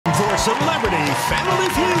for Celebrity Family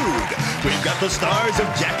Feud. We've got the stars of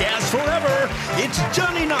Jackass Forever. It's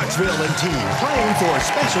Johnny Knoxville and team playing for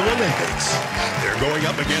Special Olympics. They're going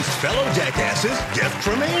up against fellow Jackasses, Jeff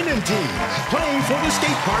Tremaine and team, playing for the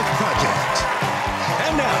Skate Park Project.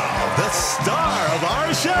 And now, the star of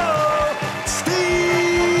our show,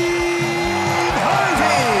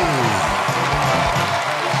 Harvey.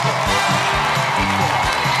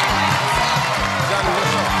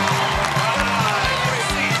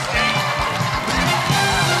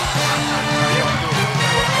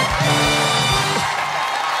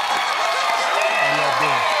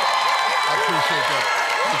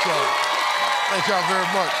 Thank y'all very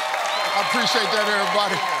much. I appreciate that,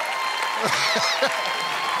 everybody.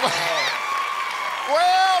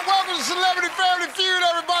 Well, welcome to Celebrity Family Feud,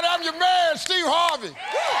 everybody. I'm your man, Steve Harvey.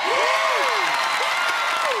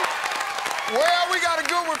 Well, we got a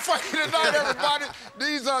good one for you tonight, everybody.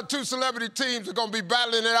 These two celebrity teams are gonna be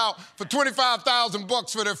battling it out for $25,000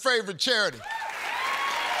 for their favorite charity.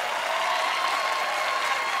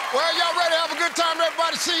 Well, y'all ready to have a good time,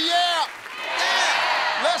 everybody? See, yeah.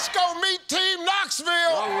 Let's go meet Team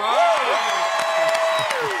Knoxville. All right.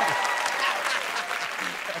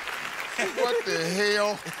 What the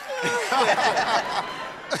hell?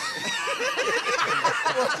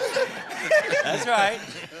 That's right.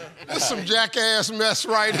 This is some jackass mess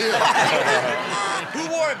right here. Who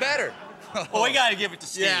wore it better? Oh, we gotta give it to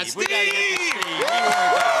Steve. Yeah, Steve! We gotta give it to Steve.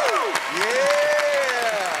 Yeah!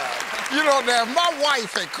 You know, now, if my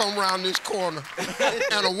wife had come around this corner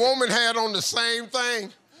and a woman had on the same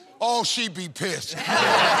thing, oh, she'd be pissed.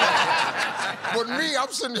 But me,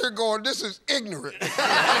 I'm sitting here going, this is ignorant. I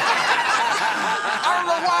don't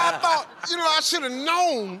know why I thought, you know, I should have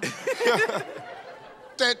known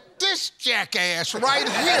that this jackass right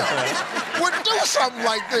here would do something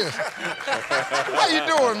like this. How you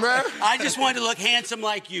doing, man? I just wanted to look handsome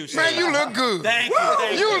like you, sir. Man, you look good. Thank you,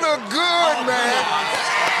 thank you. You look good, man.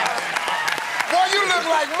 Boy, you look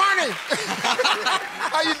like money.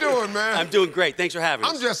 How you doing, man? I'm doing great. Thanks for having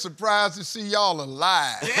us. I'm just surprised to see y'all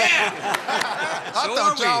alive. Yeah. I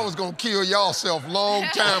thought y'all was gonna kill y'allself long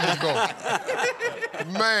time ago.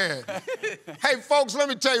 Man. Hey, folks, let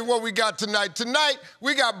me tell you what we got tonight. Tonight,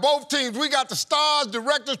 we got both teams. We got the stars,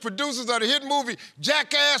 directors, producers of the hit movie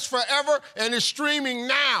Jackass Forever, and it's streaming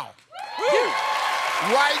now.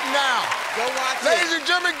 Right now. Go watch Ladies and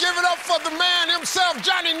gentlemen, give it up for the man himself,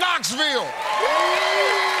 Johnny Knoxville.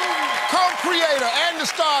 Co-creator and the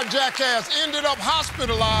star of Jackass ended up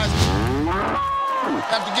hospitalized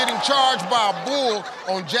after getting charged by a bull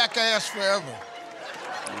on Jackass Forever.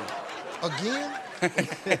 Again?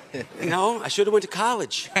 No, I should have went to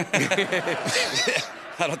college. I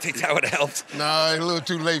don't think that would have helped. Nah, a little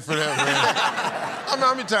too late for that, man.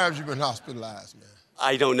 How many times you been hospitalized, man?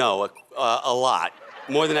 I don't know, a lot.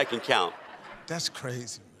 More than I can count. That's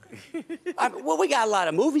crazy, man. Well, we got a lot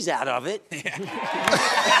of movies out of it. That's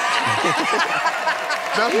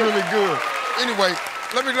really good. Anyway,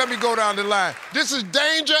 let me go down the line. This is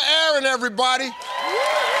Danger Aaron, everybody.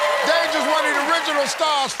 Danger's one of the original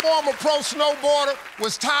stars, former pro snowboarder,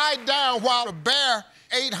 was tied down while a bear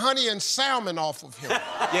ate honey and salmon off of him.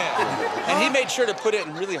 Yeah. And he made sure to put it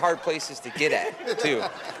in really hard places to get at, too.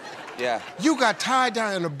 Yeah. You got tied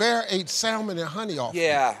down and a bear ate salmon and honey off.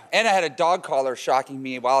 Yeah, and I had a dog collar shocking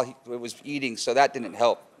me while he was eating, so that didn't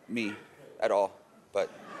help me at all. But,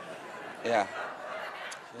 yeah.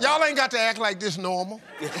 Y'all ain't got to act like this normal.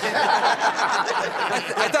 I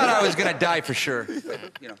thought I was gonna die for sure, but,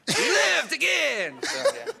 you know. He lived again! So,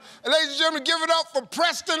 yeah. Ladies and gentlemen, give it up for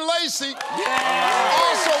Preston Lacey. Yeah.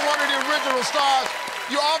 Also one of the original stars.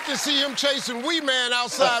 You often see him chasing Wee Man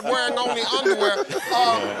outside wearing only underwear,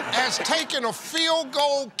 has taken a field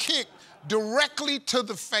goal kick directly to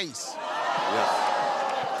the face.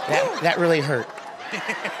 That really hurt.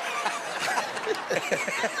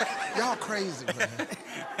 Y'all crazy, man.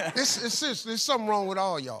 There's something wrong with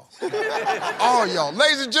all y'all. All y'all.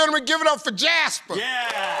 Ladies and gentlemen, give it up for Jasper.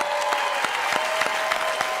 Yeah.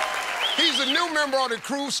 He's a new member of the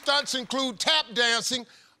crew. Stunts include tap dancing.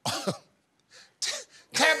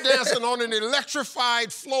 Tap dancing on an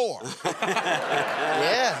electrified floor.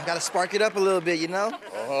 Yeah, gotta spark it up a little bit, you know?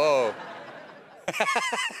 Oh.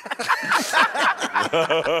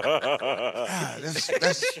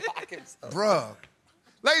 That's bruh.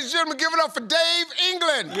 Ladies and gentlemen, give it up for Dave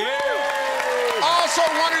England. Yeah. Also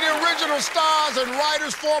one of the original stars and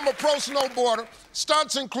writers, former pro snowboarder.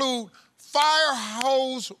 Stunts include fire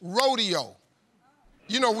hose rodeo.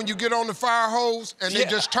 You know, when you get on the fire hose and they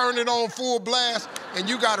just turn it on full blast and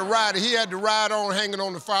you got to ride it. He had to ride on hanging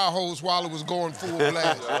on the fire hose while it was going full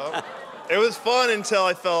blast. It was fun until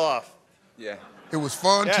I fell off. Yeah. It was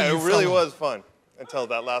fun to you. Yeah, it really was fun until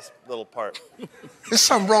that last little part. There's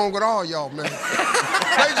something wrong with all y'all, man.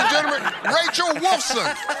 Ladies and gentlemen, Rachel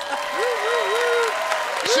Wolfson.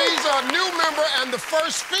 She's a new member and the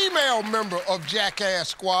first female member of Jackass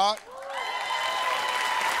Squad.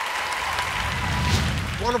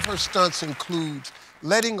 One of her stunts includes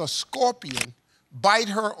letting a scorpion bite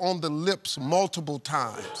her on the lips multiple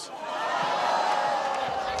times.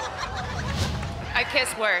 I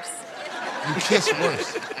kiss worse. You kiss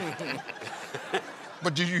worse.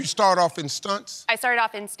 But did you start off in stunts? I started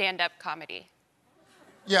off in stand-up comedy.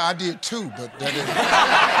 Yeah, I did too, but that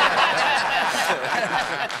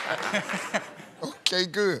didn't. Okay,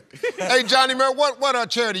 good. Hey, Johnny, man, what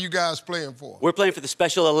charity you guys playing for? We're playing for the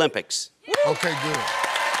Special Olympics. Okay, good.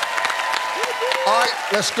 All right,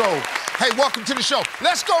 let's go. Hey, welcome to the show.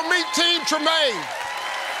 Let's go meet Team Tremaine.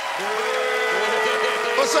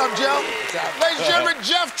 What's up, Jeff? Ladies and gentlemen,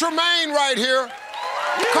 Jeff Tremaine right here.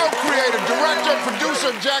 Co-creator, director, producer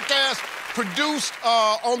of Jackass, produced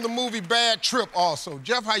on the movie Bad Trip also.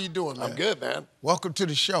 Jeff, how you doing, man? I'm good, man. Welcome to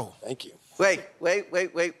the show. Thank you. Wait.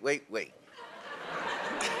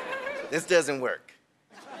 This doesn't work.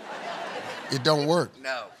 It don't work?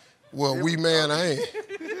 No. Well, we man, I ain't.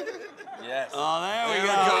 Yes. Oh, there we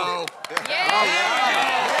go. Yeah!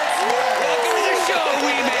 Welcome to the show,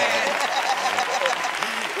 wee man.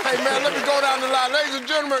 Hey, man, let me go down the line. Ladies and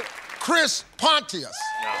gentlemen, Chris Pontius.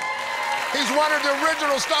 He's one of the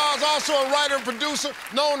original stars, also a writer and producer,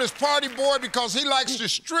 known as Party Boy because he likes to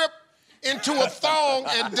strip into a thong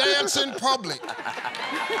and dance in public.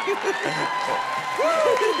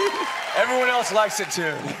 Everyone else likes it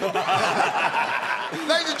too.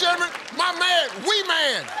 Ladies and gentlemen, my man, Wee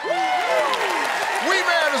Man. Wee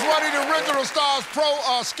Man is one of the original stars, pro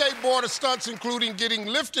skateboarder stunts, including getting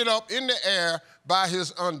lifted up in the air by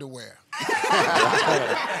his underwear.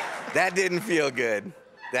 That didn't feel good.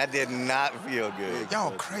 That did not feel good.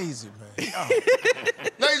 Y'all crazy, man.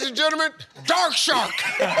 Ladies and gentlemen, Dark Shark.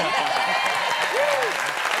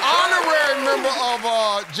 Honorary member of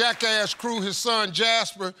Jackass crew. His son,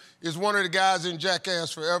 Jasper, is one of the guys in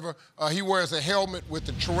Jackass Forever. He wears a helmet with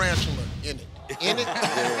a tarantula in it. In it?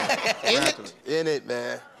 Yeah. In it? In it,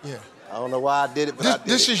 man. Yeah. I don't know why I did it, but I did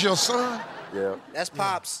This it. is your son? Yeah. That's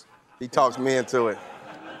Pops. He talks me into it.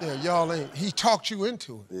 Yeah, y'all ain't. He talked you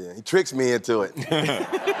into it. Yeah, he tricks me into it.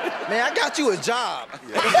 Man, I got you a job.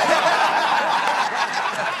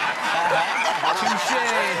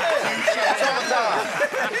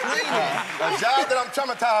 A job that I'm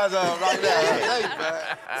traumatized of right now. Hey, man.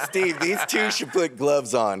 Steve, these two should put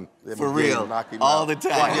gloves on. For real. Knock him All out. the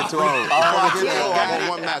time. Before I get too old. Before I get too old, I'm on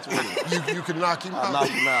one match with him. You can knock him I'll out. knock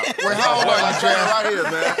him out. Wait, how old are you, Jasper? Right here,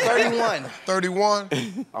 man. 31.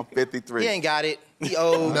 31? I'm 53. He ain't got it. He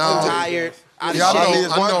old, No. tired, out Yeah, of I shape.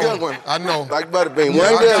 There's one good one. I know. Like Butterbean.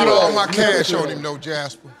 Yeah, One I good got all one. my cash on him, though,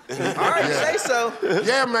 Jasper. All right, say so.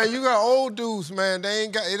 Yeah, man, you got old dudes, man. They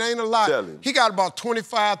ain't got, it ain't a lot. Tell him. He got about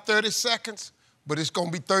 25, 30 seconds, but it's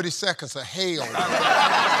gonna be 30 seconds of hell.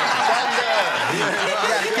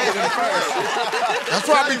 That's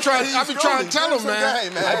what I be trying to tell him,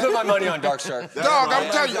 man. I put my money on Dark Shark. Dog,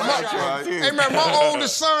 I'm telling you, right. hey, man, my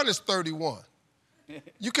oldest son is 31.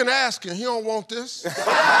 You can ask him, he don't want this. No.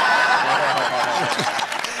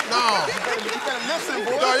 Listen,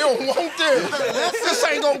 boy. No, you don't want this. This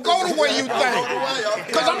ain't gonna go the way you think.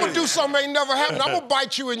 Because I'm gonna do something ain't never happened. I'm gonna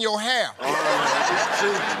bite you in your hair.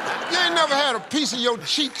 You ain't never had a piece of your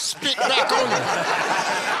cheek spit back on you.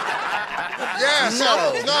 Yeah, see,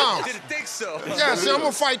 no. Didn't think so. Yeah, see, I'm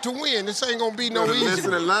gonna fight to win. This ain't gonna be no easy.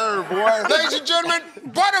 Listen and learn, boy. Ladies and gentlemen,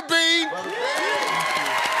 Butterbean.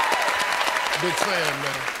 Big fan,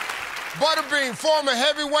 man. Butterbean, former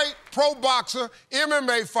heavyweight, pro boxer,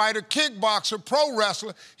 MMA fighter, kickboxer, pro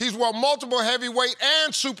wrestler. He's won multiple heavyweight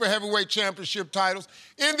and super heavyweight championship titles.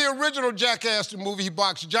 In the original Jackass the movie, he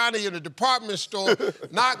boxed Johnny in a department store,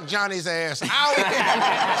 knocked Johnny's ass out,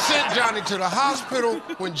 sent Johnny to the hospital.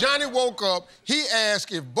 When Johnny woke up, he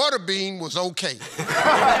asked if Butterbean was okay.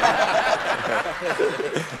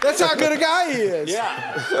 That's how good a guy he is.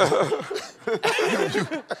 Yeah.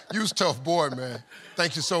 You's a tough boy, man.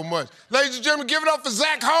 Thank you so much. Ladies and gentlemen, give it up for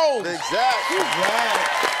Zach Holmes. Exactly.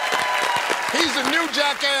 He's a new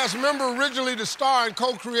Jackass member, originally the star and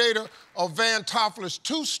co-creator of Van Toffler's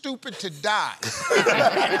Too Stupid to Die.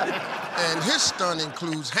 And his stunt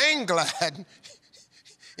includes hang gliding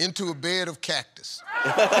into a bed of cactus.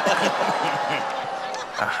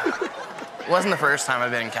 Wasn't the first time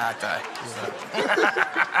I've been in cacti.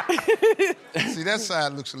 See, that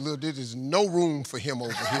side looks a little, there's no room for him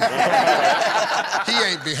over here. He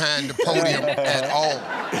ain't behind the podium at all.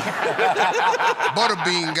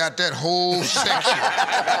 Butterbean got that whole section.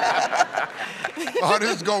 Oh,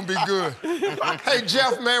 this is gonna be good. Hey,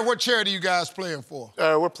 Jeff, man, what charity you guys playing for?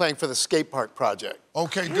 We're playing for the skate park project.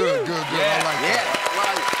 Okay, good. Yeah. I like that.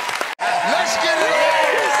 Let's get it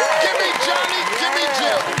on. Give me Johnny, give me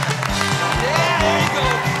Jeff.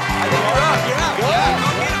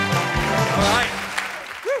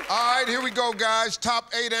 All right, here we go, guys.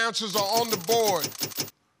 Top 8 answers are on the board.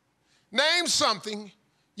 Name something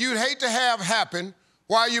you'd hate to have happen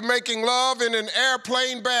while you're making love in an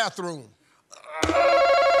airplane bathroom.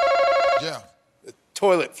 Jeff. The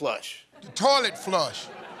toilet flush. The toilet flush.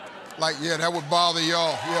 Like, yeah, that would bother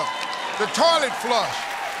y'all, yeah. The toilet flush.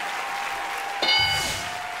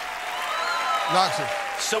 Knoxville.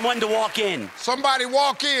 Someone to walk in. Somebody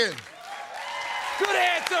walk in. Good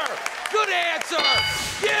answer! Good answer!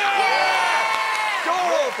 Yeah!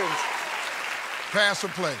 Door opens. Pass or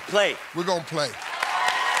play? Play. We're gonna play.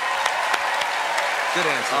 Good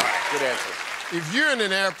answer. All right, good answer. If you're in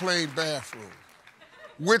an airplane bathroom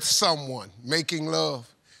with someone making love,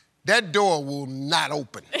 that door will not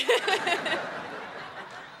open. If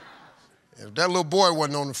that little boy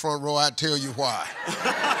wasn't on the front row, I'd tell you why.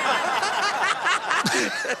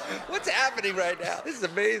 What's happening right now? This is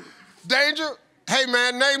amazing. Danger, hey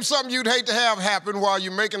man, name something you'd hate to have happen while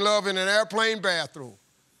you're making love in an airplane bathroom.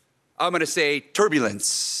 I'm gonna say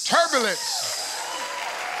turbulence. Turbulence.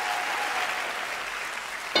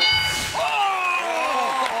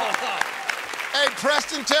 Hey,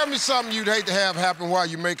 Preston, tell me something you'd hate to have happen while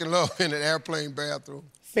you're making love in an airplane bathroom.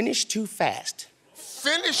 Finish too fast.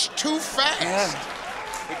 Finish too fast. Man,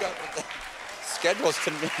 we got the schedules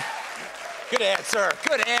to me. Good answer.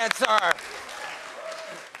 Good answer.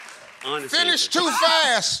 Honestly. Finish too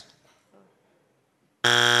fast. Oh,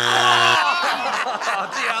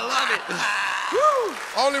 gee, I love it. Woo.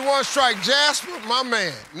 Only one strike. Jasper, my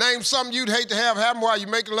man, name something you'd hate to have happen while you're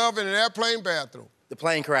making love in an airplane bathroom. The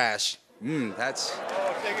plane crash. That's...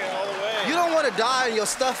 Oh, take it all the way. You don't want to die and your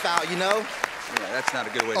stuff out, you know? Yeah, that's not a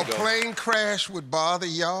good way to go. A plane crash would bother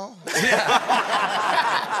y'all?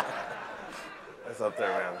 That's up there,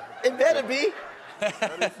 man. It better be.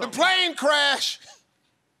 The plane crash.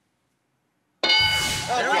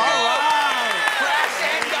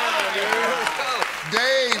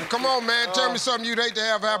 Dave, come on, man. Tell me something you'd hate to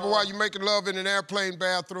have happen while you're making love in an airplane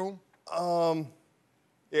bathroom.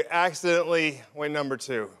 You accidentally went number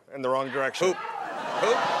 2 in the wrong direction. Hoop.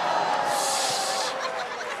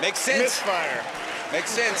 Makes sense. Misfire.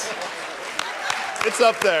 Makes sense. It's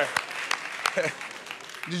up there.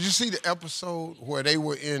 Did you see the episode where they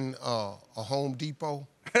were in a Home Depot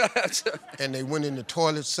and they went in the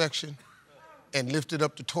toilet section and lifted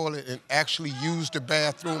up the toilet and actually used the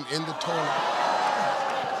bathroom in the toilet?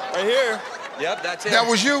 Right here. Yep, that's him. That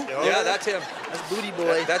was you? Yeah, that's him. That's booty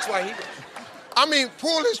boy. That's why he... I mean,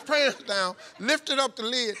 pulled his pants down, lifted up the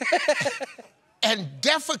lid, and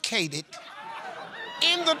defecated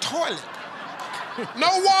in the toilet.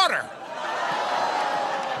 No water.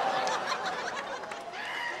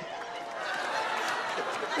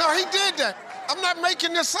 No, he did that. I'm not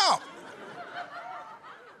making this up.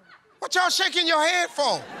 What y'all shaking your head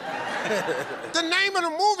for? The name of the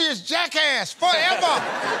movie is Jackass, forever.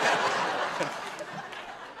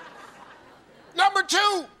 Number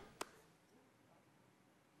 2.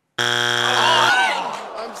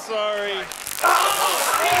 I'm sorry.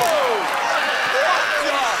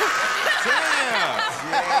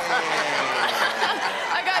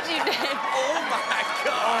 I got you, Dave. Oh, my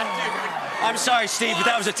God, dude. I'm sorry, Steve, but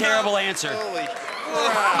that was a terrible answer. Holy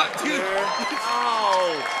crap, dude.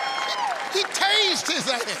 Oh. He tased his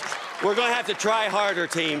ass. We're gonna have to try harder,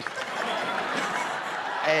 team.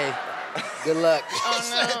 Hey, good luck. Oh,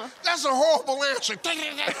 no. That's a horrible answer.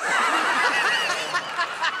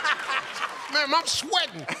 Man, I'm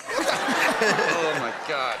sweating. Oh, my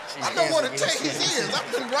God. I know what a tase is.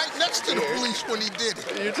 I've been right next to the police when he did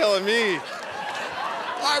it. You're telling me.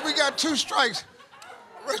 All right, we got 2 strikes.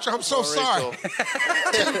 Rachel, I'm so sorry.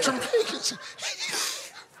 Team Tremendous.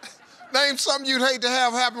 Name something you'd hate to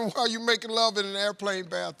have happen while you're making love in an airplane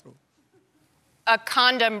bathroom. A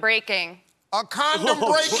condom breaking. A condom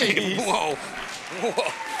breaking. Whoa.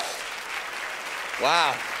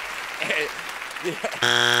 Wow.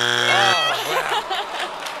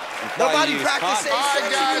 Nobody practiced All right,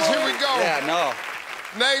 guys, here we go. Yeah, no.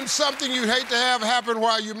 Name something you'd hate to have happen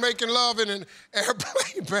while you're making love in an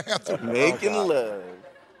airplane bathroom. Making love.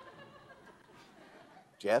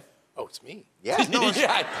 Jeff? Oh, it's me. Yeah. No,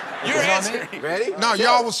 yeah. Your answer. Ready? No,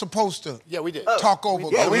 y'all was supposed to we did. talk over.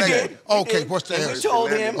 Yeah, we later. did. Okay, what's the answer? We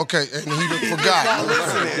told him. Okay, and he forgot.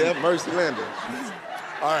 Yeah, Mercy Landon.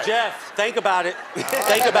 Jeff, think about it.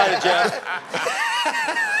 Think about it, Jeff.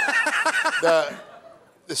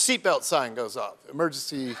 The seatbelt sign goes off.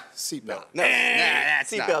 Emergency seatbelt. No,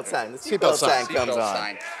 seatbelt sign. The Seatbelt seatbelt sign sign. comes on.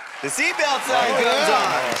 Sign. The seatbelt sign comes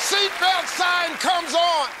on. Seatbelt sign comes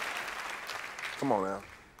on. Come on now.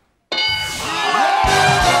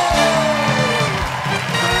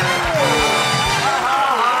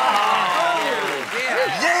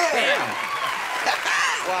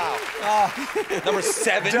 Number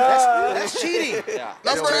 7. That's cheating. Yeah.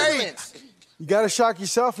 Number 8. You gotta shock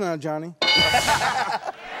yourself now, Johnny.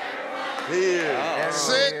 Here.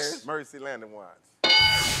 6. Mercy Landon watch.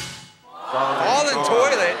 Fallen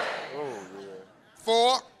toilet.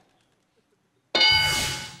 4.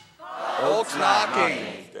 Folks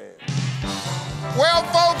knocking. Well,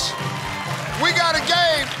 folks, we got a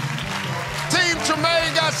game. Team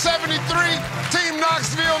Tremaine got 73. Team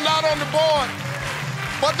Knoxville not on the board.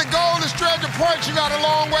 But the goal is treasure points. You got a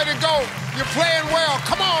long way to go. You're playing well.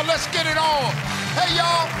 Come on, let's get it on. Hey,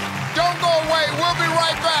 y'all, don't go away. We'll be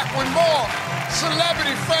right back with more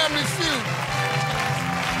Celebrity Family Feud.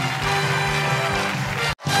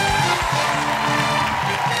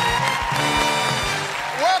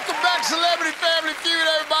 Welcome back, Celebrity Family Feud,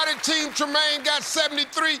 everybody. Team Tremaine got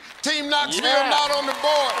 73. Team Knoxville not on the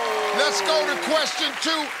board. Let's go to question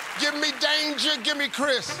 2. Give me Danger, give me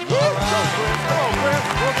Chris. Come on,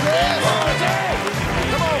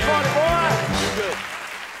 party boy.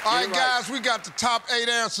 All right, guys, we got the top 8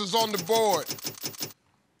 answers on the board.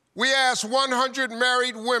 We asked 100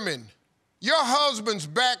 married women, your husband's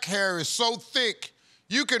back hair is so thick,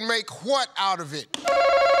 you can make what out of it?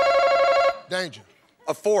 Danger.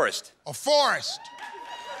 A forest. A forest.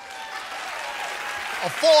 A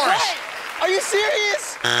forest. Are you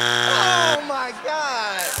serious? Oh my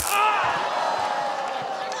God.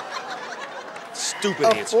 Stupid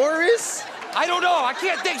A answer. forest? I don't know. I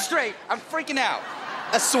can't think straight. I'm freaking out.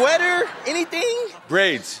 A sweater? Anything?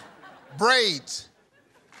 Braids. Braids.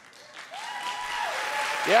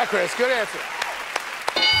 Yeah, Chris, good answer.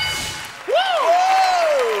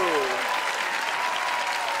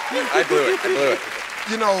 I blew it.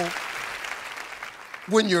 You know,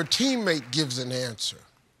 when your teammate gives an answer,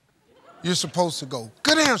 you're supposed to go,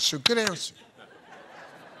 good answer, good answer.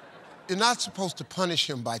 You're not supposed to punish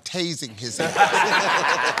him by tasing his answer.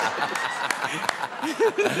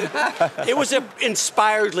 It was an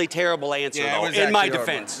inspiredly terrible answer, Yeah, it though, was in my actually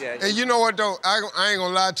horrible. defense. Yeah. And you know what, though? I ain't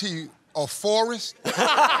gonna lie to you. A forest?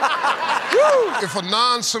 If a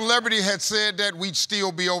non-celebrity had said that, we'd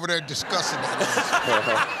still be over there discussing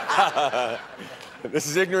that. This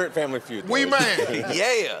is ignorant Family Feud. We man.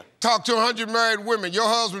 Yeah. Talk to 100 married women. Your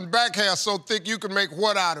husband's back hair so thick you can make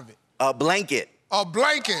what out of it? A blanket. A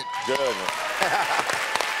blanket. Good one.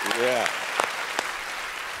 Yeah.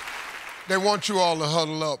 They want you all to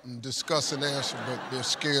huddle up and discuss an answer, but they're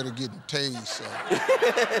scared of getting tased, so.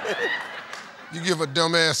 You give a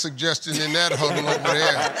dumbass suggestion in that huddle over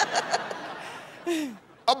there.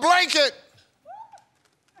 A blanket.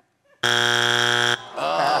 That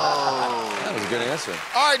was a good answer.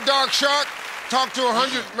 All right, Dark Shark. Talk to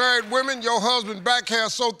 100 married women. Your husband's back hair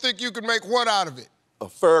so thick you can make what out of it? A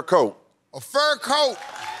fur coat. A fur coat.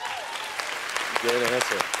 Good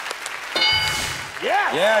answer.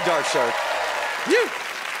 Yeah. Yeah, Dark Shark.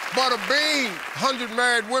 But a bean. 100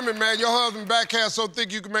 married women, man. Your husband's back hair so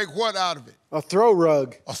thick you can make what out of it? A throw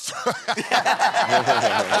rug. A throw rug.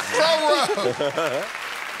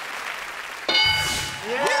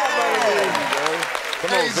 Come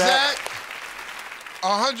Hey, on, Zach.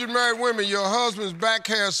 100 married women, your husband's back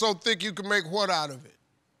hair is so thick you can make what out of it?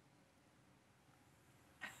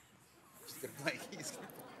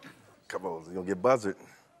 Come on, you're gonna get buzzard.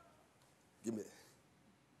 Give me.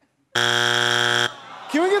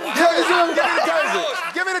 Can we get the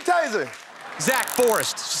taser? Give me the taser. Zach,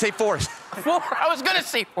 forest. Say forest. I was gonna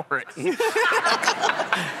say forest.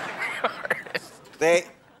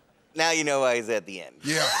 Now you know why he's at the end.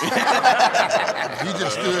 Yeah. He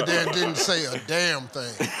just stood there and didn't say a damn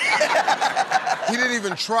thing. He didn't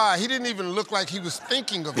even try. He didn't even look like he was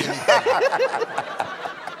thinking of anything.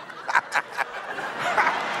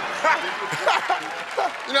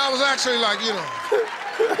 You know, I was actually like, you know.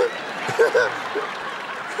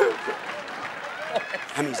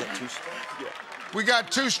 How many is that, 2 strikes? Yeah. We got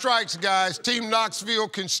 2 strikes, guys. Team Knoxville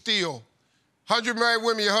can steal. 100 married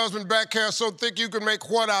women, your husband's back hair so thick you can make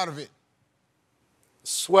what out of it?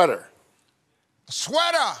 Sweater. A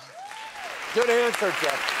sweater. Good answer,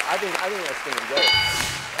 Jeff. I think that's gonna go.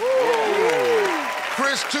 Whoa.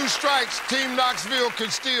 Chris, 2 strikes. Team Knoxville can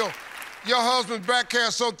steal. Your husband's back hair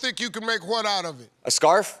so thick you can make what out of it? A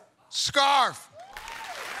scarf? Scarf.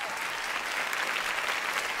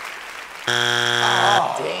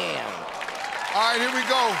 Oh, damn. All right, here we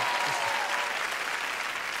go.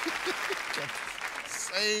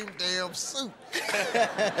 Same damn suit.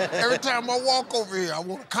 Every time I walk over here, I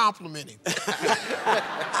want to compliment him.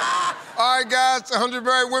 All right, guys, 100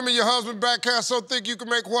 married women, your husband back hair so thick you can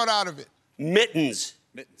make what out of it? Mittens.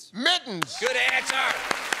 Mittens. Mittens. Good answer.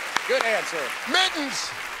 Good answer. Mittens.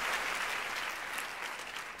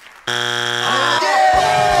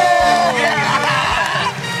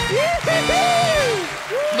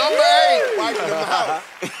 Number 8. Wiping them out.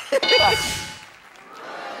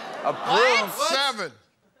 A broom. 7.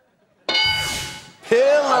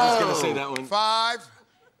 Pillow. I was gonna say that one. 5.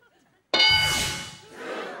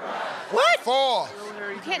 What? 4.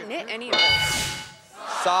 You can't knit any of it.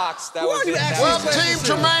 Socks. That was it. That Well, was it. Team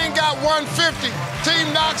Tremaine got 150.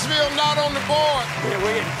 Team Knoxville not on the board. Yeah,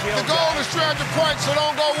 we're getting killed. The goal is 300 points, so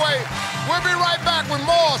don't go away. We'll be right back with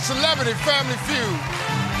more Celebrity Family Feud.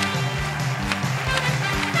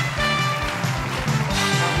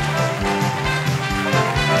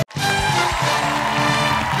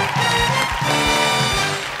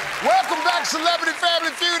 Welcome back, Celebrity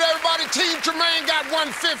Family Feud, everybody. Team Tremaine got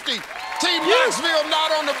 150. Team Knoxville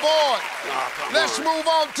not on the board. Let's move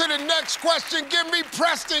on to the next question. Give me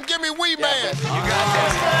Preston, give me Wee Man. You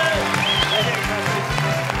got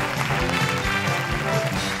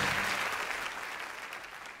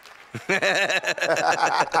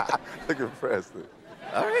Look at Preston.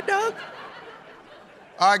 All right, dog.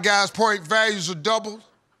 All right, guys, point values are doubled.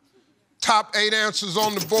 Top 8 answers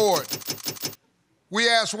on the board. We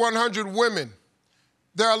asked 100 women.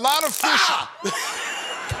 There are a lot of fish.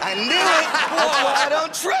 I knew it. That's why I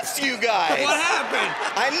don't trust you guys. What happened?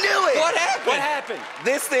 I knew it. What happened? What happened?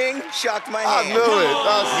 This thing shocked my I hand. knew it.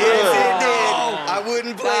 Yes, it did. I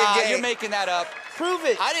wouldn't play a game. You're making that up. Prove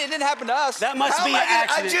it. It didn't happen to us. That must How be am an I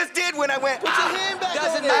accident. I just did when I went. Put your hand back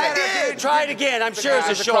Doesn't over there. matter, I did. dude. Try it again. I'm sure it's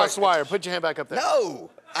a short. Cross wire. Put your hand back up there. No.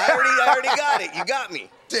 I already got it. You got me.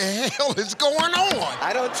 What the hell is going on?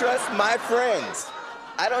 I don't trust my friends.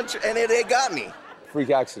 I don't, and they got me. Freak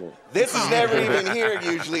accident. This is never even here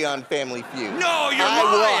usually on Family Feud. No, you're I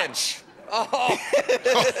lying. watch.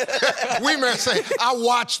 We may say, I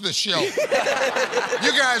watched the show.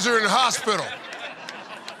 You guys are in the hospital.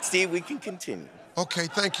 Steve, we can continue. Okay,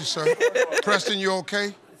 thank you, sir. Preston, you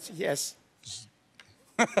okay? Yes.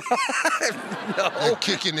 No. That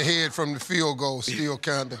kick in the head from the field goal still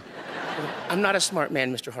kinda. I'm not a smart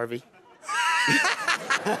man, Mr. Harvey.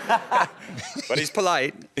 But he's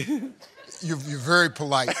polite. You're very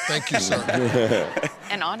polite. Thank you, sir.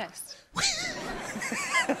 And honest.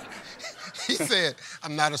 He said,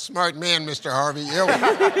 I'm not a smart man, Mr. Harvey. Yeah,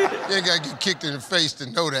 you ain't got to get kicked in the face to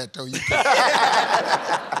know that, though.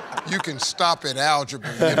 You can stop at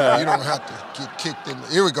algebra. You know, you don't have to get kicked in.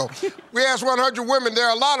 Here we go. We asked 100 women. There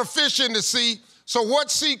are a lot of fish in the sea. So what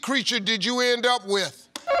sea creature did you end up with?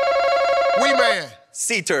 Wee Man.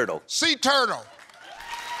 Sea turtle. Sea turtle.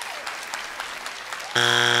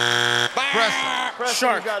 Preston.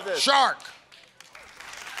 Shark. You got this. Shark.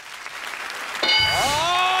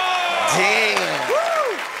 Damn.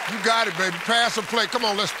 You got it, baby. Pass or play. Come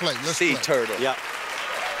on, let's play. Let's Sea play. turtle. Yep.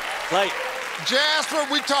 Like, Jasper,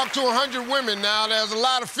 we talked to 100 women now. There's a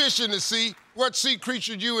lot of fish in the sea. What sea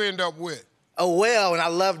creature did you end up with? A whale, and I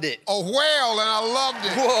loved it. A whale, and I loved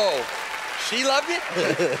it. Whoa. She loved it?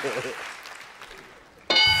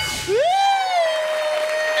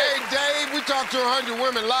 Hey, Dave, we talked to 100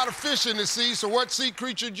 women. A lot of fish in the sea. So what sea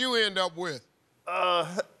creature did you end up with?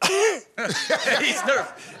 He's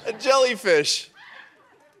nervous. A jellyfish.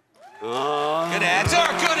 Good answer.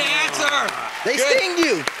 Good answer. They sting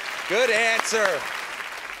you. Good answer.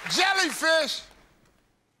 Jellyfish.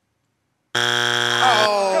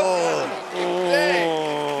 Oh.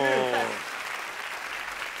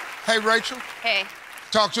 Hey, Rachel. Hey.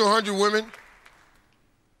 Talked to 100 women.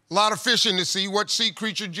 A lot of fish in the sea. What sea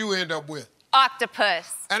creature did you end up with?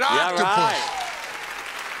 Octopus. An yeah, octopus. right.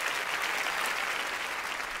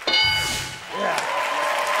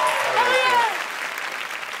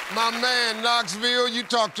 My man, Knoxville, we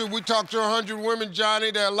talked to 100 women,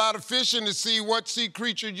 Johnny. There are a lot of fish in the sea. What sea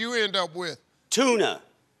creature did you end up with? Tuna.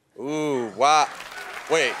 Ooh, wow.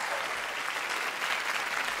 Wait.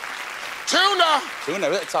 Tuna. Tuna,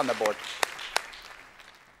 it's on the board.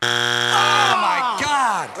 Oh, my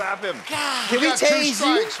God. Grab him. Can we got 2 tase you?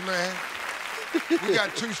 strikes, man. We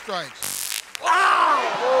got 2 strikes.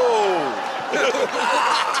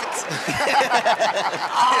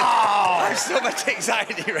 I have so much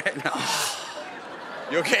anxiety right now.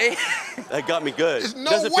 You okay? That got me good. There's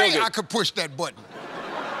no way I could push that button.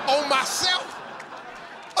 On myself?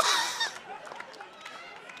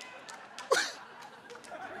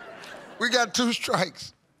 We got 2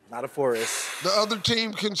 strikes. Not a forest. The other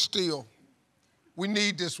team can steal. We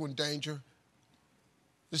need this one, Danger.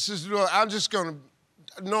 This is, I'm just gonna,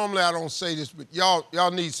 normally I don't say this, but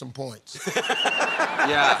y'all need some points.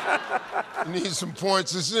 Yeah. You need some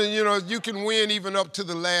points. It's, you know, you can win even up to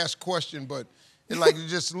the last question, but it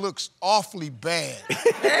just looks awfully bad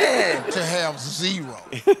to have 0.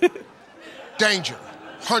 Danger,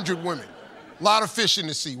 100 women, a lot of fish in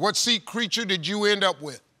the sea. What sea creature did you end up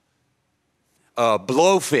with?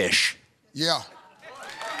 Blowfish. Yeah.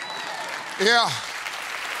 Yeah.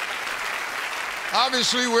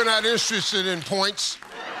 Obviously, we're not interested in points.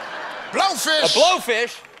 Blowfish. A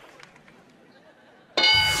blowfish?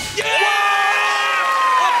 Yeah!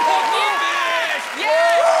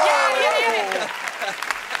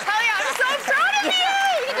 Hell yeah, I'm so proud of you!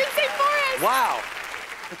 You didn't say forest. Wow.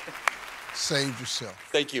 Save yourself.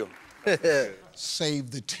 Thank you. Save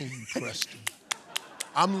the team, Preston.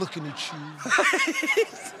 I'm looking at you,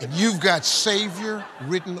 and you've got Savior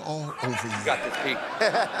written all over you. Got this, Pete.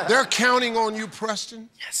 They're counting on you, Preston.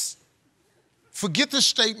 Yes. Forget the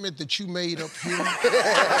statement that you made up here.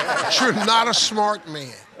 You're not a smart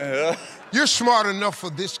man. You're smart enough for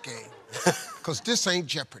this game, because this ain't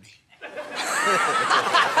Jeopardy.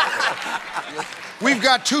 We've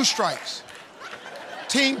got 2 strikes.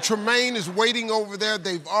 Team Tremaine is waiting over there.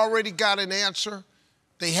 They've already got an answer.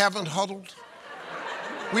 They haven't huddled.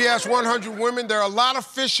 We asked 100 women. There are a lot of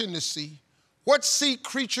fish in the sea. What sea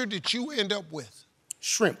creature did you end up with?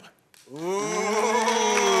 Shrimp. Ooh. Oh,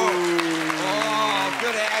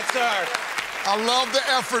 good answer. I love the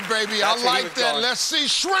effort, baby. That's I like that. going. Let's see,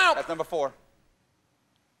 shrimp. That's number 4.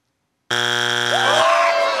 Come on,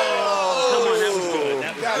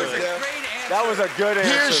 that was good. That was a good answer.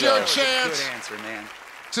 Here's your chance Good answer, man.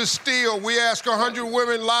 to steal. We asked 100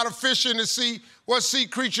 women, a lot of fish in the sea. What sea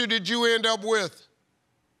creature did you end up with?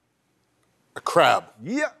 A crab.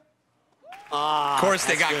 Yeah. Of course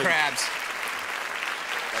they got crabs.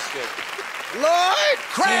 That's good. Lord,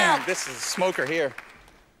 crab. Damn, this is a smoker here.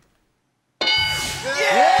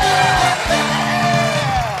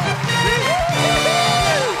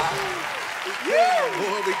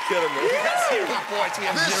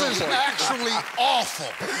 This is actually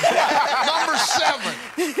awful. Number 7.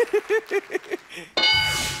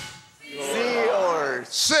 Seahorse.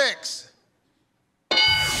 6.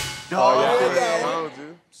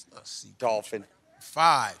 Dolphin.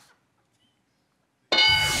 5.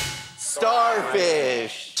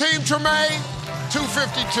 Starfish. Team Tremaine,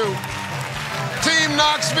 252. Team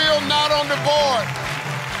Knoxville, not on the board.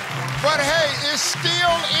 But hey, it's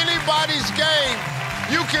still anybody's game.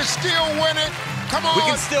 You can still win it. Come on. We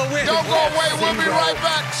can still win. Don't go away. We'll be right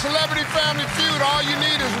back. Celebrity Family Feud. All you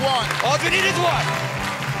need is one. All you need is one.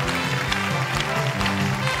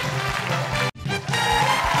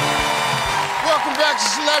 Welcome back to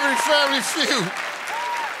Celebrity Family Feud.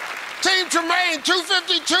 Team Tremaine,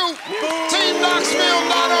 252. Team Knoxville,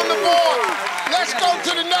 not on the board. Let's go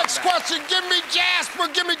to the next question. Give me Jasper,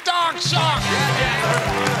 give me Dog Shark.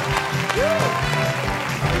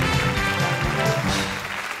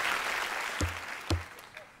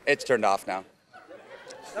 It's turned off now.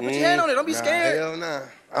 Put your hand on it. Don't be scared. Hell nah.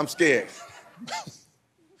 I'm scared.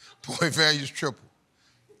 Point value's triple.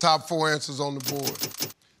 Top 4 answers on the board.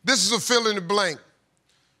 This is a fill in the blank.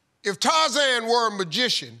 If Tarzan were a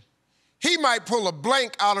magician, he might pull a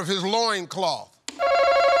blank out of his loincloth.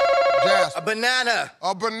 Jasper. A banana.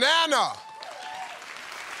 A banana.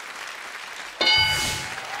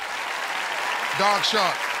 Dog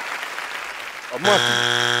Shark. A monkey.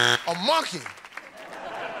 A monkey.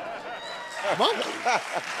 Monkey.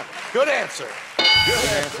 Good answer. Good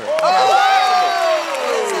answer. Well,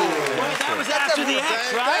 that was after the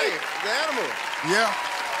X, right? The animal. Yeah.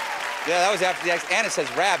 Yeah, that was after the X, and it says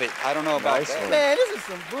rabbit. I don't know about that. Man, this is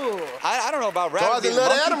some bull. I don't know about rabbit. Tarzan being a love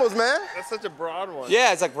monkey. animals, man. That's such a broad one.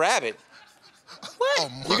 Yeah, it's like rabbit. What?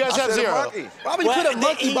 You guys have 0. Monkey. Why would you put a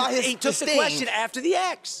monkey by his He took the question after the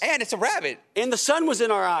X. And it's a rabbit. And the sun was in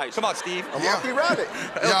our eyes. Come on, Steve. A monkey rabbit.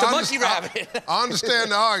 It's a monkey rabbit. I understand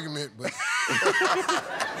the argument, but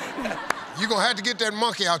you're going to have to get that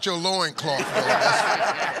monkey out your loincloth, though.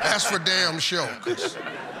 That's for damn sure.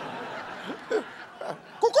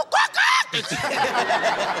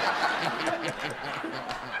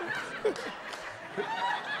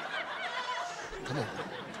 Come on.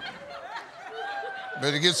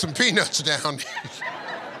 Better get some peanuts down there.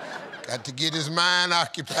 Got to get his mind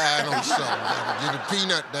occupied on something. Got to get a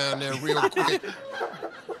peanut down there real quick.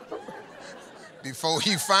 Be before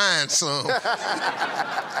he finds some.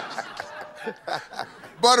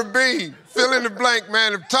 Butterbean, fill in the blank,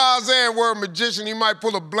 man. If Tarzan were a magician, he might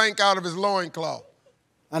pull a blank out of his loincloth.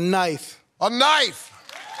 A knife. A knife.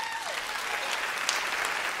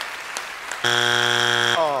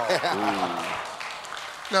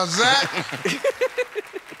 Now, Zach,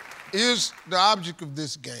 here's the object of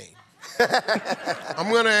this game.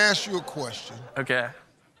 I'm going to ask you a question. Okay.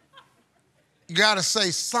 You got to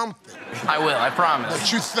say something. I will, I promise.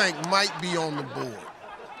 That you think might be on the board.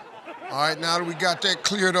 All right, now that we got that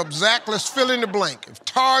cleared up, Zach, let's fill in the blank. If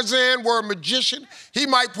Tarzan were a magician, he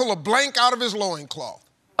might pull a blank out of his loincloth.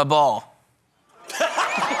 A ball. Did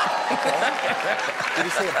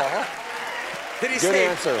he say a ball? Did he Good say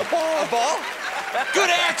answer. a ball? A ball? Good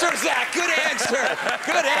answer, Zach. Good answer.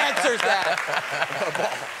 Good answer, Zach.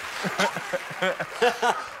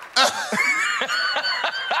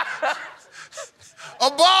 A ball.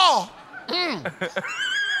 A ball.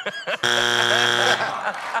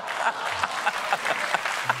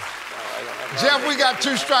 Jeff, we got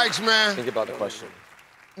 2 strikes, man. Think about the question.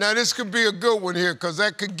 Now, this could be a good one here, because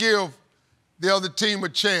that could give the other team a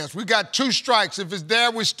chance. We got 2 strikes. If it's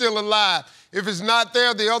there, we're still alive. If it's not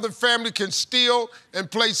there, the other family can steal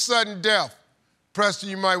and play sudden death. Preston,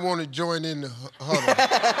 you might want to join in the huddle.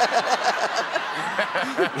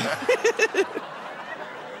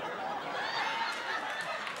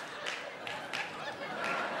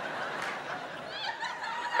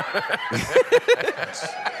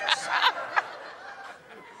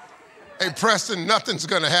 Hey, Preston, nothing's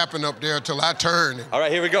gonna happen up there until I turn. All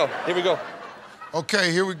right, here we go. Here we go.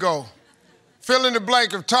 Okay, here we go. Fill in the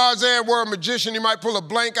blank. If Tarzan were a magician, he might pull a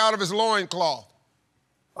blank out of his loincloth.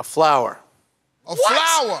 A flower. A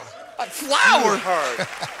flower. A flower?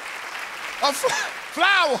 A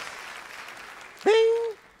flower.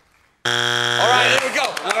 Bing. All right, here we go.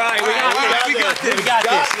 All right, we got this. We got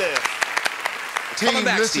this. Team,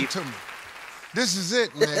 back, listen Steve. to me. This is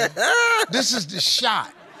it, man. This is the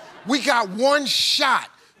shot. We got 1 shot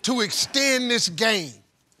to extend this game.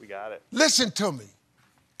 We got it. Listen to me.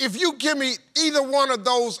 If you give me either one of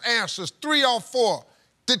those answers, 3 or 4,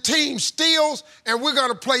 the team steals and we're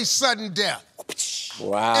gonna play sudden death.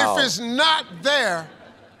 Wow. If it's not there,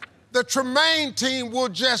 the Tremaine team will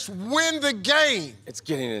just win the game. It's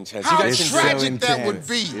getting intense. How You guys tragic that would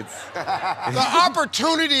be. The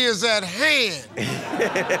opportunity is at hand.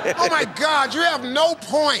 Oh my God, you have no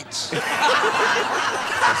points.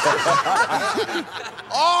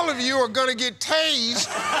 All of you are gonna get tased,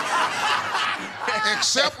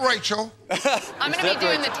 except Rachel. I'm gonna be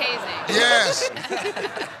doing the tasing. Yes.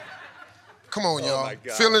 Come on, y'all.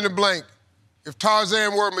 Fill in the blank. If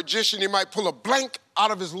Tarzan were a magician, he might pull a blank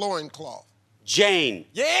out of his loincloth. Jane.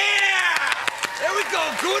 Yeah! There we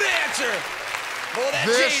go. Good answer. Pull that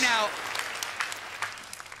Jane out.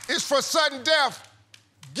 It's for sudden death.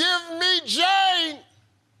 Give me Jane.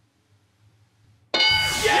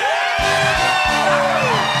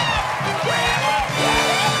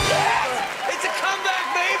 It's a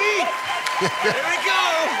comeback, baby. Here we go.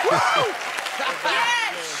 Woo!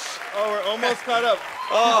 Oh, we're almost caught up.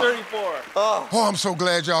 234. Oh, I'm so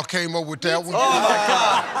glad y'all came up with that one. Oh, my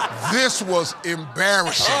God. This was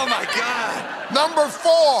embarrassing. Oh, my God. Number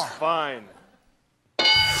 4. Fine.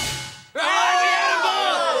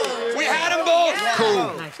 We had them both.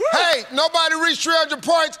 Cool. Hey, nobody reached 300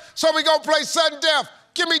 points, so we gonna play sudden death.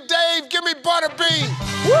 Give me Dave, give me Butterbean.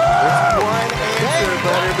 It's 1 answer,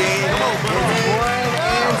 Butterbean. It's 1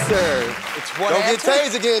 answer. It's 1 Don't answer. get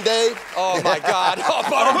tased again, Dave. Oh, my God. Oh,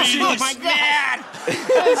 Butterbean. Oh, my God. Okay,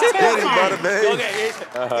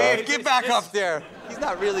 Dave, get back up there. He's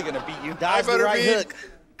not really going to beat you. Dive the right hook.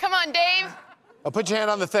 Come on, Dave. Put your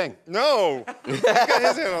hand on the thing. No. He's got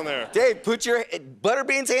his hand on there. Dave, put your...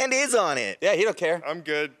 Butterbean's hand is on it. Yeah, he don't care. I'm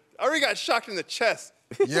good. I already got shocked in the chest.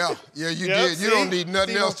 Yeah, you Yeah, did. You don't see? need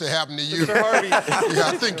nothing else to happen to you. Mr. Harvey. Yeah,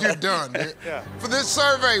 I think you're done. Yeah. For this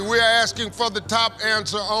survey, we are asking for the top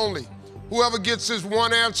answer only. Whoever gets this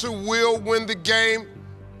one answer will win the game.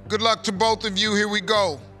 Good luck to both of you. Here we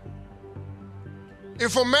go.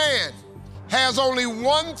 If a man has only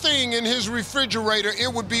one thing in his refrigerator,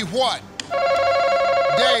 it would be what?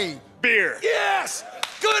 Dave. Beer. Yes!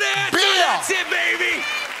 Good answer! Beer. That's it, baby!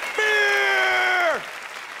 Beer!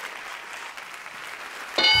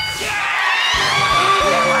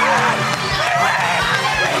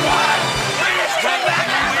 Come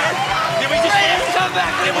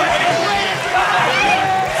back!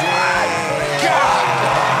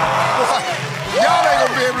 Y'all ain't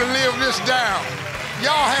gonna be able to live this down.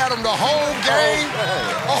 Y'all had them the whole game.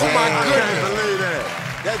 Oh my goodness. Believe that.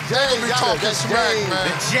 They gonna be talking smack, man.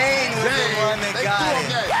 Jane was the one that got it.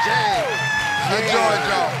 Jane. Enjoy,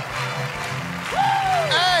 y'all.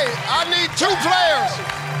 Hey, I need 2 players.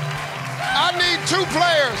 I need 2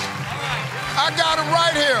 players. I got them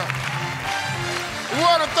right here. We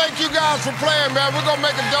want to thank you guys for playing, man. We're going to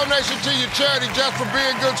make a donation to your charity just for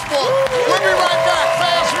being good sport. We'll be right back.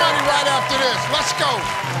 Fast money right after this. Let's go.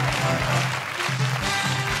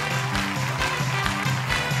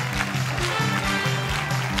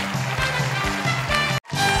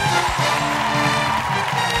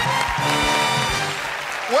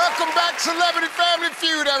 Welcome back, Celebrity Family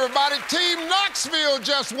Feud, everybody. Team Knoxville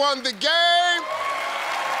just won the game.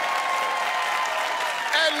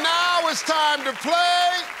 And now it's time to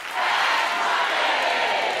play.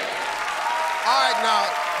 All right, now,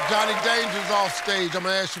 Johnny Danger's off stage. I'm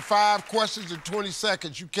gonna ask you 5 questions in 20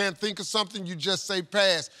 seconds. You can't think of something, you just say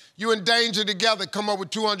pass. You and Danger together come up with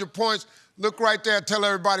 200 points. Look right there, tell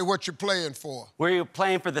everybody what you're playing for. We're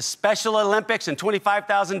playing for the Special Olympics and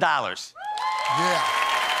 $25,000. Yeah.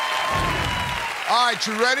 All right,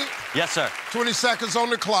 you ready? Yes, sir. 20 seconds on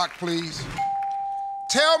the clock, please.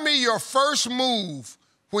 Tell me your first move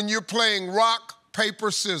when you're playing rock,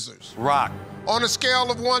 paper, scissors. Rock. On a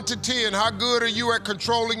scale of 1 to 10, how good are you at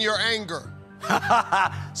controlling your anger?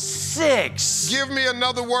 6. Give me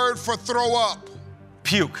another word for throw up.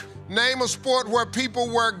 Puke. Name a sport where people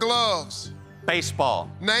wear gloves.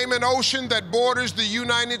 Baseball. Name an ocean that borders the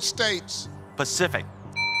United States. Pacific.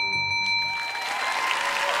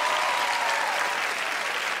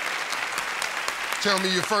 Tell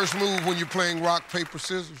me your first move when you're playing rock, paper,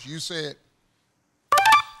 scissors. You said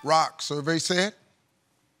rock. Survey said?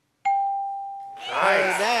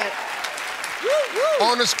 Nice.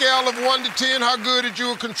 On a scale of 1 to 10, how good are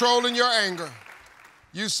you at controlling your anger?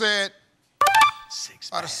 You said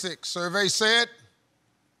 6. out of 6. Survey said?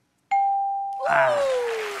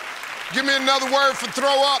 Give me another word for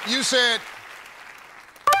throw up. You said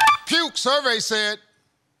puke. Survey said?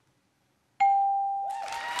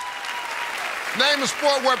 Name a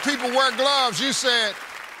sport where people wear gloves. You said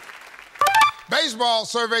baseball.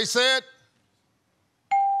 Survey said?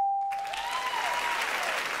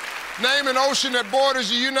 Name an ocean that borders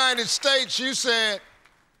the United States. You said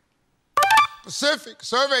Pacific.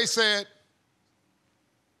 Survey said?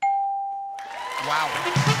 Wow.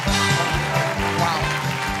 Wow.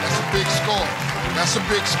 That's a big score. That's a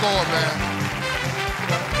big score, man.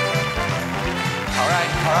 All right.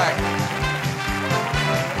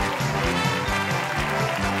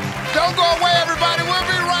 Don't go away, everybody. We'll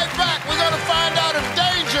be right back. We're going to find out if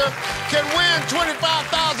Danger can win $25,000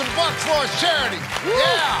 for his charity. Woo!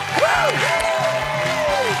 Yeah.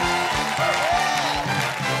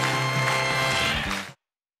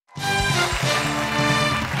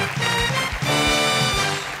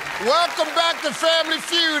 Welcome back to Family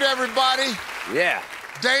Feud, everybody. Yeah.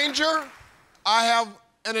 Danger, I have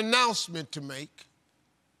an announcement to make.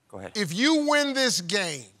 Go ahead. If you win this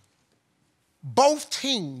game, both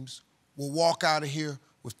teams will walk out of here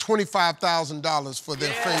with $25,000 for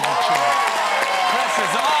their favorite charity.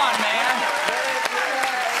 Pressure's on, man.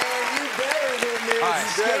 You better than this. All right.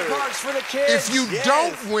 Skate parks for the kids. If you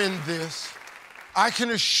don't win this, I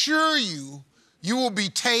can assure you, you will be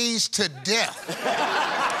tased to death.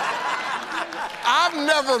 I've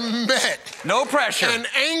never met No pressure. an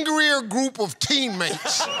angrier group of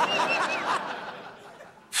teammates.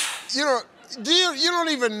 You know, you don't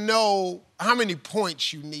even know how many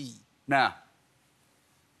points you need. No.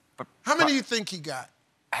 But How many do you think he got?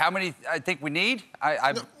 how many I think we need?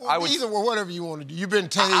 I would. Either or whatever you want to do. You've been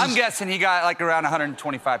tased. I'm guessing he got like around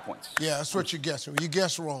 125 points. Yeah, that's what you're guessing. You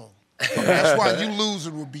guess wrong. That's why you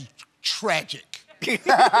losing would be tragic.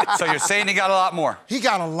 So you're saying he got a lot more? He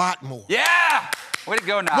got a lot more. Yeah! Way to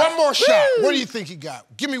go, now. One more shot. What do you think he got?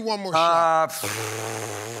 Give me one more shot.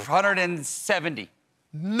 170.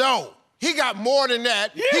 No. He got more than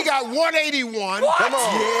that. He got 181. What? Come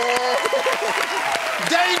on.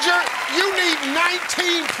 Danger, you need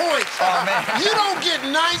 19 points. Oh, man. You don't get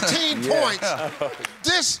 19 points.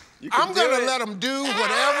 This, I'm going to let them do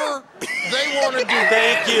whatever they want to do.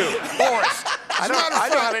 Thank you. Forrest. I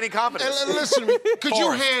don't have any confidence. And listen to me. Could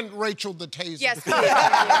you hand Rachel the taser? Yes,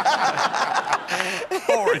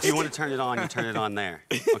 If you want to turn it on, you turn it on there,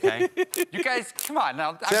 okay? You guys, come on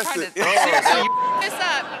now. I'm Test trying it. to. Oh. this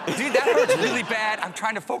up. Dude, that hurts really bad. I'm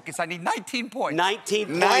trying to focus. I need 19 points. 19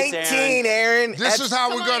 points, 19, Aaron. This is how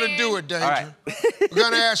we're going to do it, Danger. All right. We're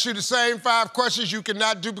going to ask you the same 5 questions. You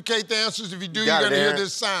cannot duplicate the answers. If you do, you're got it, going to hear Aaron.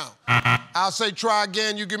 this sound. I'll say try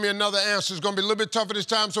again. You give me another answer. It's going to be a little bit tougher this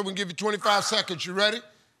time, so we can give you 25 seconds. You ready?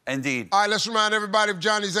 Indeed. All right, let's remind everybody of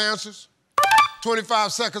Johnny's answers.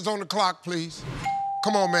 25 seconds on the clock, please.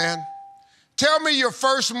 Come on, man. Tell me your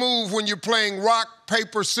first move when you're playing rock,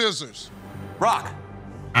 paper, scissors. Rock.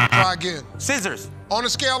 Try again. Scissors. On a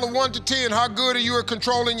scale of 1 to 10, how good are you at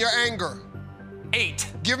controlling your anger? 8.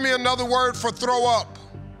 Give me another word for throw up.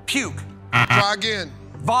 Puke. Try again.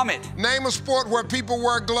 Vomit. Name a sport where people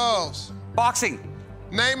wear gloves. Boxing.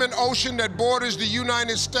 Name an ocean that borders the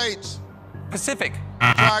United States. Pacific.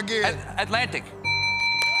 Try again. Atlantic. You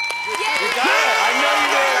got it. I know you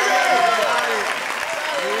did.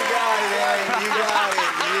 You got it, Aaron. You got it.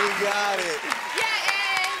 You got it.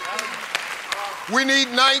 We need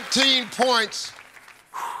 19 points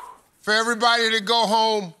for everybody to go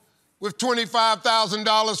home with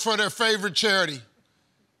 $25,000 for their favorite charity.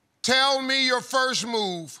 Tell me your first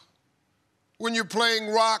move when you're playing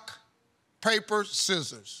rock, paper,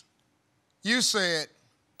 scissors. You said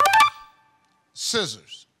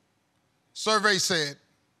scissors. Survey said.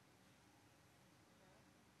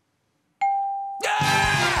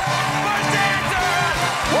 First answer!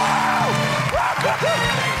 Woo!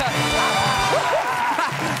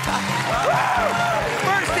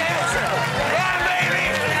 First answer! Yeah, baby!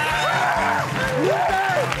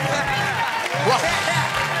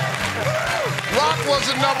 Rock was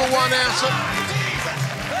the #1 answer.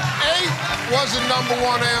 8 was the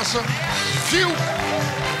 #1 answer. Feud,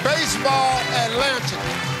 baseball, Atlantic.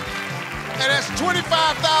 And that's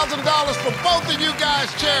 $25,000 for both of you guys'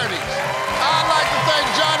 charities. I'd like to thank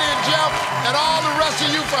Johnny and Jeff and all the rest of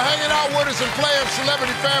you for hanging out with us and playing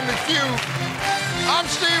Celebrity Family Feud. I'm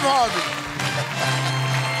Steve Harvey.